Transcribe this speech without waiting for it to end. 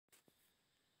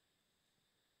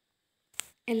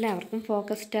എല്ലാവർക്കും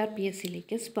focus star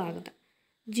PSCയിലേക്ക് സ്വാഗതം.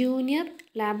 Junior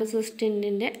lab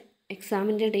അസിസ്റ്റൻറ്റിൻ്റെ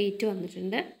എക്സാമിൻ്റെ ഡേറ്റ്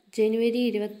വന്നിട്ടുണ്ട്. ജനുവരി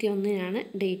 21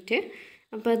 ഡേറ്റ്.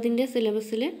 അപ്പോൾ അതിൻ്റെ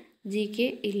സിലബസിൽ GK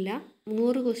ഇല്ല.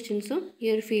 100 ക്വസ്റ്റ്യൻസും ഈ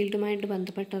ഒരു ഫീൽഡുമായിട്ട്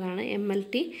ബന്ധപ്പെട്ടതാണ്.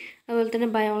 MLT അതുപോലെ തന്നെ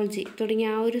ബയോളജി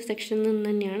തുടങ്ങിയ ആ ഒരു സെക്ഷനിൽ നിന്ന്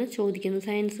തന്നെയാണ് ചോദിക്കുന്നത്.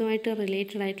 സയൻസുമായിട്ട്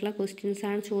റിലേറ്റഡ് ആയിട്ടുള്ള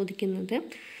ക്വസ്റ്റ്യൻസാണ് ചോദിക്കുന്നത്.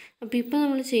 അപ്പോൾ ഇപ്പോൾ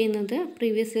നമ്മൾ ചെയ്യുന്നത്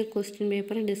previous year question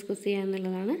paper discuss ചെയ്യുക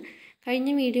എന്നുള്ളതാണ്. കഴിഞ്ഞ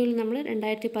വീഡിയോയിൽ നമ്മൾ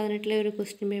 2018 ഒരു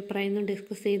ക്വസ്റ്റ്യൻ പേപ്പറായിരുന്നു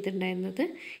ഡിസ്കസ് ചെയ്തിട്ടുണ്ടായിരുന്നത്.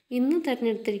 ഇന്ന്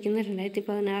തിരഞ്ഞെടുത്തിരിക്കുന്ന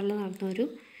 2016 നടന്ന ഒരു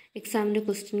എക്സാമിൻ്റെ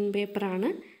ക്വസ്റ്റ്യൻ പേപ്പറാണ്.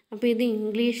 അപ്പോൾ ഇത്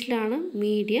ഇംഗ്ലീഷിലാണ്.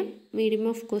 മീഡിയം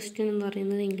ഓഫ് ക്വസ്റ്റ്യൻ എന്ന്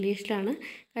പറയുന്നത് ഇംഗ്ലീഷിലാണ്.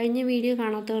 കഴിഞ്ഞ വീഡിയോ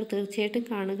കാണാത്തവർ തീർച്ചയായിട്ടും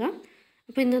കാണുക.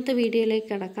 അപ്പോൾ ഇന്നത്തെ വീഡിയോയിലേക്ക്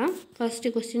കടക്കാം. First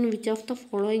question, which of the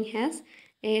following has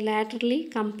A laterally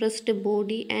compressed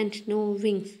body and no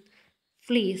wings?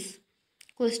 Fleece.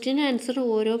 Question answer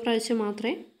ഓരോ പ്രാവശ്യം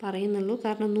മാത്രമേ പറയുന്നുള്ളൂ,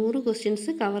 കാരണം 100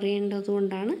 ക്വസ്റ്റ്യൻസ് കവർ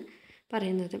ചെയ്യേണ്ടതുകൊണ്ടാണ്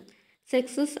പറയുന്നത്.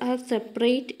 Sexes R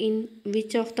separate in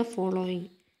which of the following?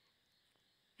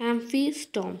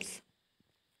 ആംഫിസ്റ്റോംസ്.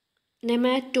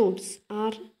 നെമാറ്റോഡ്സ്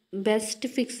R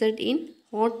best fixed in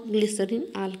hot glycerin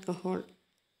alcohol.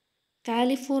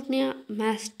 California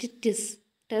mastitis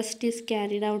test is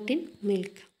carried out in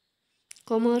milk.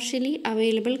 Commercially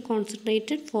available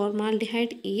concentrated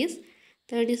formaldehyde is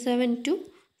 37 to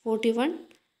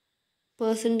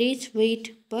 41% weight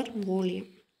per volume.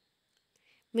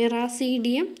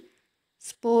 Miracidium,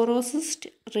 Sporocyst,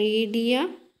 Radia,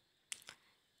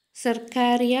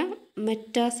 Cercaria,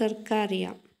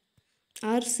 Metacercaria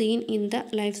are seen in the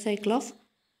life cycle of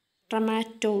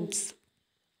trematodes.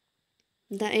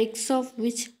 The eggs of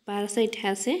which parasite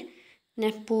has a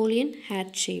Napoleon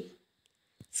hat shape?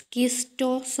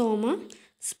 Schistosoma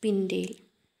spindale.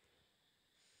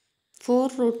 For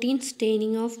routine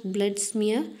staining of blood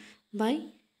smear by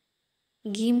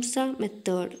Giemsa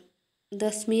method, the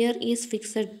smear is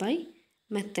fixed by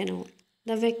methanol.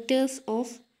 The vectors of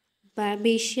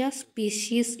Babesia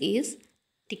species is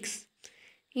ticks.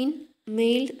 In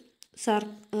male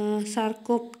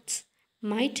sarcops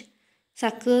mite,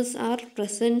 suckers are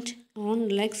present on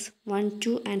legs 1,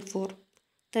 2 and 4.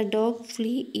 The dog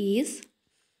flea is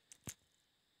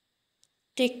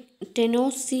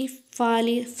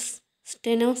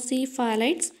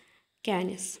Stenocephalites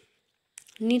canis.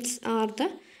 Nits are the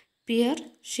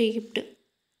pear-shaped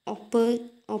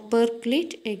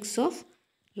operculate eggs of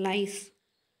lice.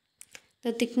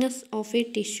 The thickness of a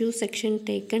tissue section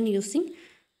taken using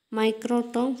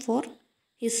microtome for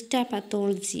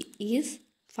histopathology is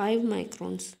 5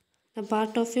 microns. The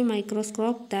part of a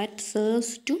microscope that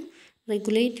serves to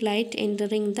regulate light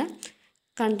entering the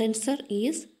condenser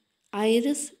is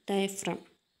iris diaphragm.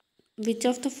 Which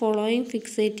of the following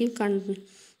fixative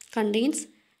contains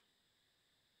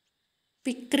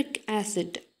picric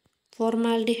acid,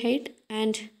 formaldehyde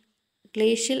and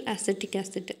glacial acetic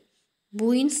acid?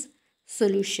 Bouin's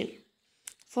solution.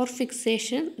 For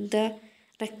fixation, the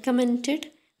recommended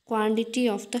quantity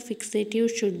of the fixative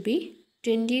should be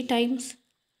 20 times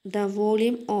the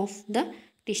volume of the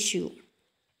tissue.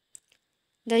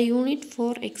 The unit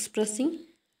for expressing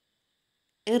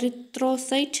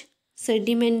erythrocyte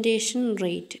sedimentation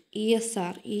rate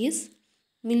ESR is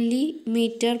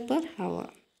millimeter per hour.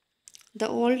 The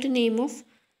old name of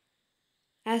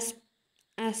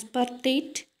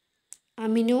aspartate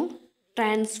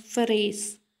aminotransferase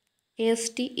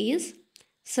AST is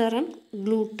serum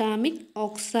glutamic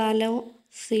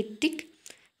oxaloacetic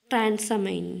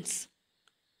transaminase,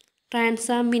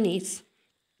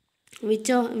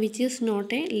 which is not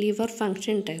a liver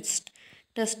function test.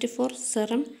 Test for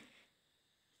serum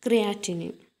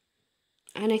creatinine.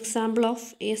 An example of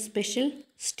a special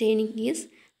staining is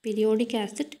periodic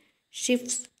acid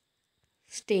Schiff's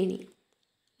staining.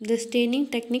 The staining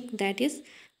technique that is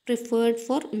preferred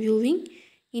for viewing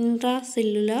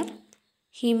intracellular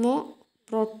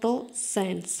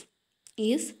hemoproteins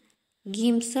is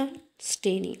Giemsa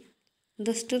staining.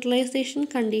 The sterilization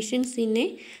conditions in a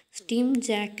steam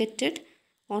jacketed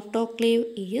autoclave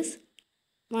is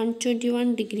 121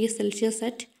 degrees Celsius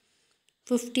at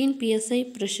 15 psi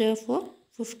pressure for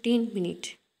 15 minutes.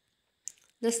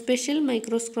 The special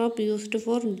microscope used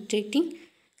for detecting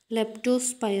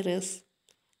leptospirosis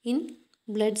in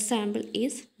blood sample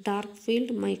is dark field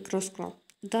microscope.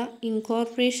 The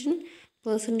incorporation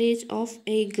percentage of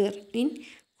agar in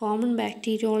common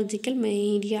bacteriological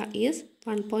media is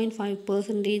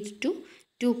 1.5% to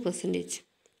 2%.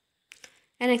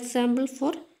 An example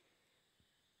for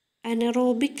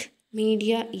anaerobic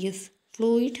media is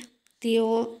fluid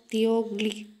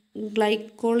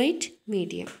thioglycolate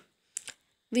medium.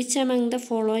 Which among the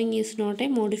following is not a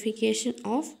modification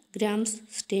of Gram's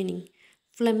staining?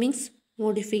 Fleming's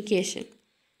modification.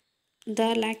 The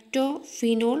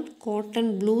lactophenol cotton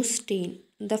blue stain.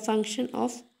 The function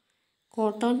of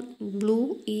cotton blue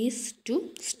is to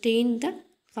stain the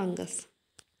fungus.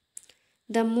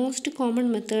 The most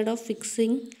common method of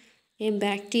fixing a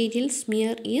bacterial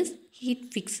smear is heat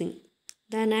fixing.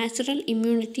 The natural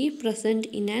immunity present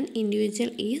in an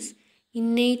individual is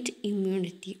innate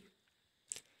immunity.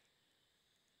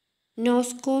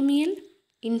 Nosocomial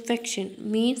infection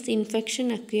means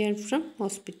infection acquired from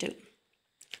hospital.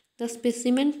 The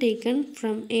specimen taken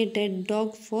from a dead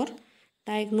dog for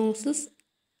diagnosis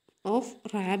of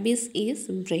rabies is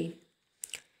brain.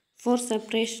 For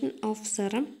separation of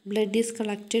serum, blood is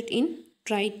collected in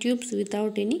dry tubes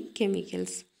without any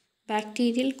chemicals.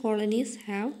 Bacterial colonies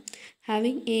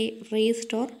having a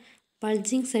raised or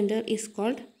bulging center is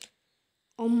called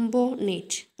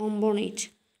ombonate.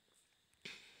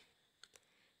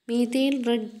 Methyl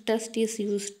red test is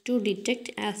used to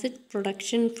detect acid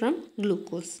production from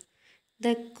glucose.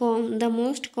 The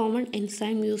most common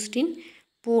enzyme used in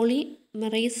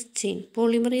polymerase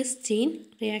chain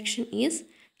reaction is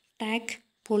Taq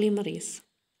polymerase.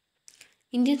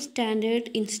 Indian Standard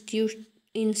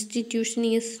Institution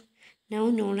is now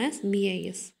known as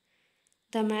BIS.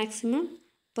 The maximum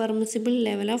permissible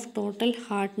level of total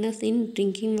hardness in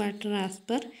drinking water as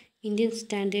per Indian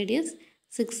Standard is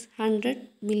 600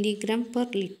 milligram per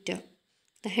liter.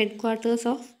 The headquarters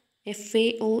of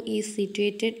FAO is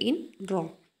situated in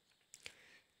Rome.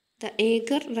 The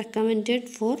agar recommended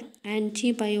for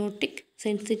antibiotic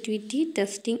sensitivity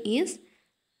testing is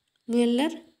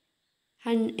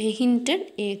Mueller-Hinton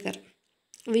agar.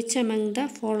 Which among the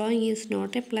following is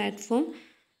not a platform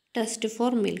test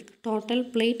for milk? Total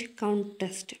plate count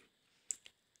test.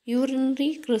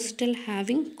 Urinary crystal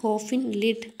having coffin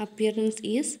lid appearance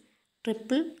is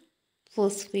triple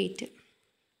phosphate.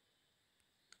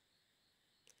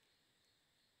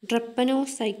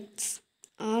 Drepanocytes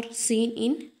are seen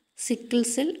in sickle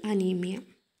cell anemia.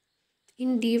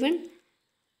 In Devon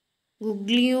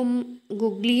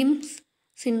Guglielm's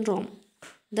syndrome,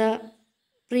 the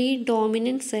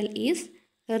predominant cell is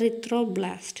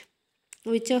erythroblast.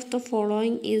 Which of the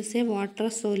following is a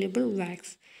water-soluble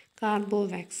wax?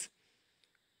 Carbovax.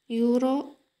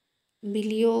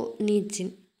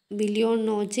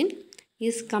 Bilionogen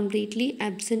is completely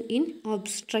absent in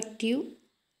obstructive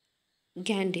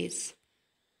glandis.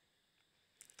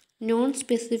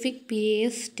 Non-specific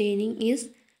PAS staining is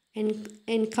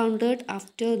encountered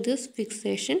after this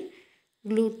fixation,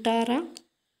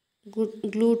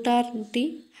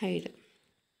 glutaraldehyde.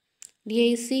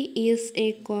 DIC is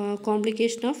a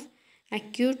complication of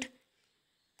acute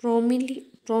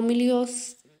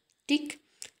promyelocytic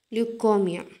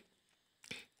leukemia.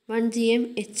 1 gm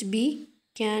Hb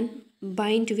can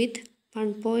bind with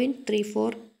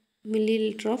 1.34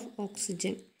 milliliter of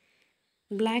oxygen.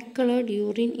 Black colored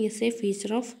urine is a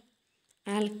feature of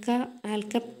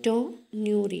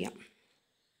alkaptonuria.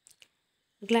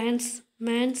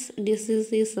 Glanzmann's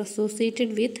disease is associated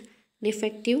with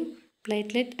defective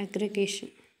platelet aggregation.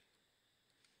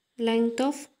 Length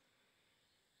of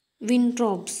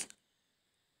Winthrop's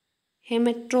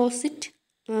hematocrit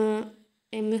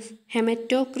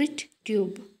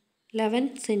tube 11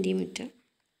 cm.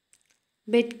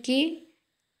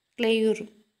 Bedke-Claire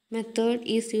method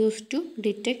is used to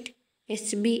detect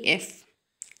HbF.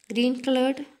 Green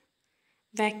colored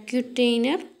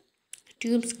vacuitainer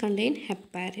tubes contain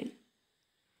heparin.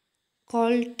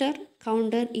 Coulter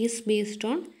counter is based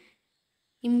on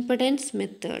impedance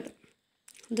method.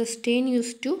 The stain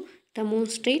used to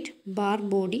demonstrate bar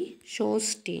body shows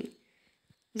stain.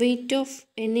 Weight of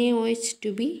NaOH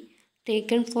to be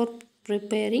taken for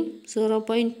preparing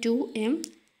 0.2 m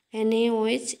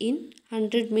NaOH in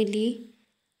 100 milli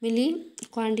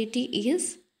quantity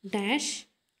is dash.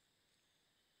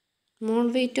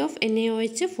 Mole weight of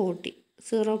NaOH 40,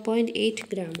 0.8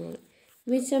 gram.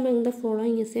 Which among the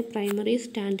following is a primary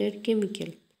standard chemical?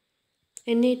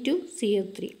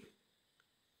 Na2CO3.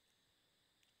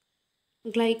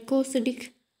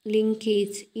 Glycosidic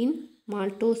linkage in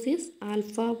maltose is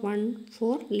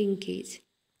alpha-1,4 linkage.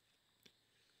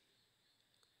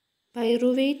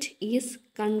 Pyruvate is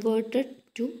converted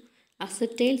to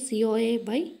acetyl CoA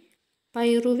by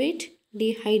pyruvate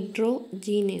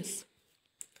dehydrogenase.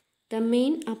 The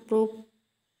main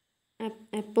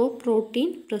apoprotein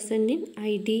present in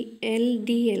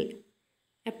LDL,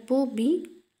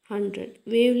 ApoB100.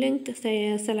 Wavelength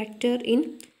selector in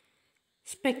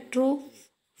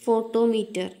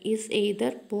spectrophotometer is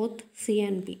either both C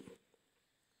and B.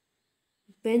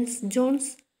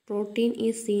 Bence-Jones protein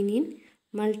is seen in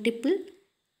multiple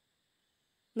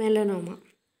melanoma.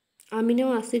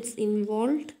 Amino acids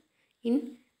involved in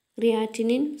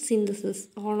creatinine synthesis?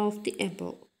 All of the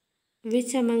above.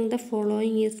 Which among the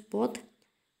following is both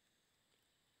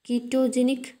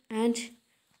ketogenic and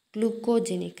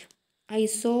glucogenic?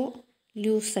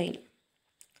 Isoleucine.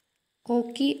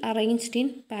 Coqui arranged in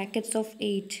packets of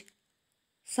 8.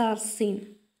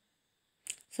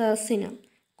 Sarcina.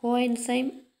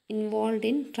 Coenzyme involved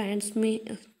in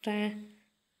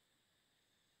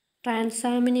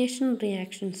transamination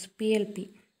reactions. PLP.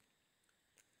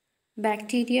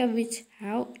 Bacteria which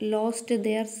have lost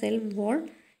their cell wall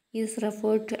is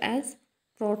referred to as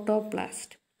protoplast.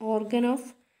 Organ of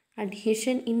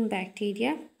adhesion in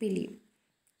bacteria. Pili.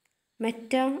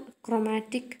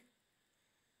 Metachromatic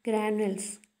granules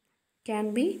can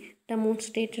be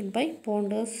demonstrated by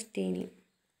Pond's staining.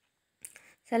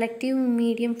 Selective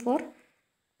medium for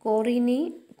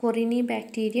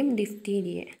Corynebacterium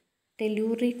diphtheriae.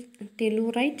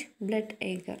 Tellurite blood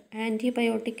agar.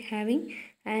 Antibiotic having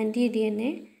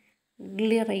anti-DNA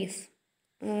gyrase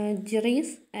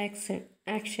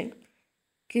action.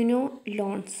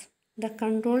 Quinolones. The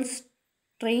control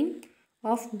strain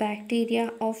of bacteria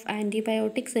of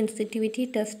antibiotic sensitivity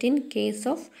test in case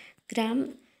of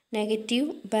gram-negative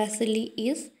bacilli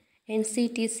is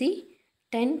NCTC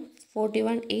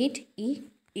 1041-8 E.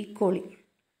 coli.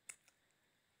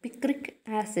 Picric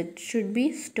acid should be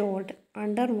stored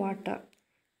under water.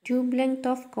 Tube length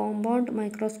of compound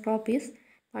microscope is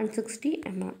 160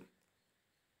 mm.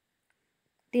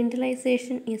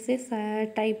 Tintilization is a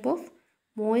type of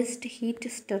moist heat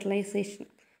sterilization.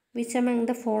 Which among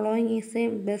the following is a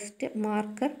best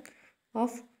marker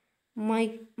of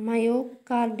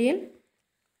myocardial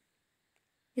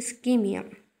ischemia?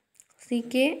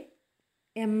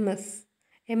 CKMS.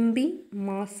 MB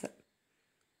mass.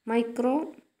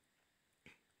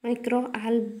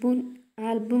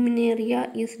 Microalbuminuria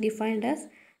is defined as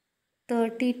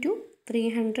 30 to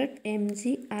 300 mg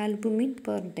albumin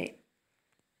per day.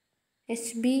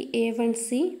 HbA1c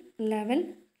level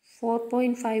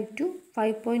 4.5 to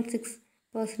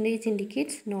 5.6%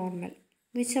 indicates normal.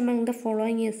 Which among the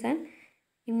following is an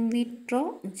in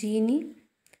vitro gene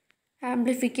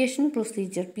amplification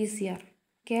procedure? PCR.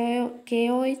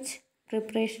 KOH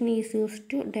preparation is used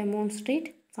to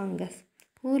demonstrate fungus.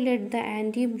 Who led the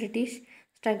anti-British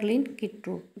struggle in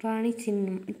Kittur? റാണി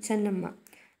ചെന്നമ്മ.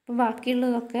 അപ്പോൾ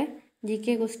ബാക്കിയുള്ളതൊക്കെ GK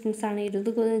questions ആണ്.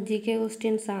 20 GK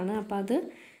questions ആണ്. അപ്പോൾ അത്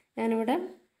ഞാനിവിടെ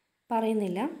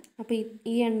പറയുന്നില്ല. അപ്പോൾ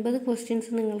ഈ 80 ക്വസ്റ്റ്യൻസ്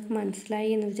നിങ്ങൾക്ക് മനസ്സിലായി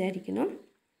എന്ന് വിചാരിക്കുന്നു.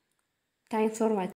 Thanks for watching.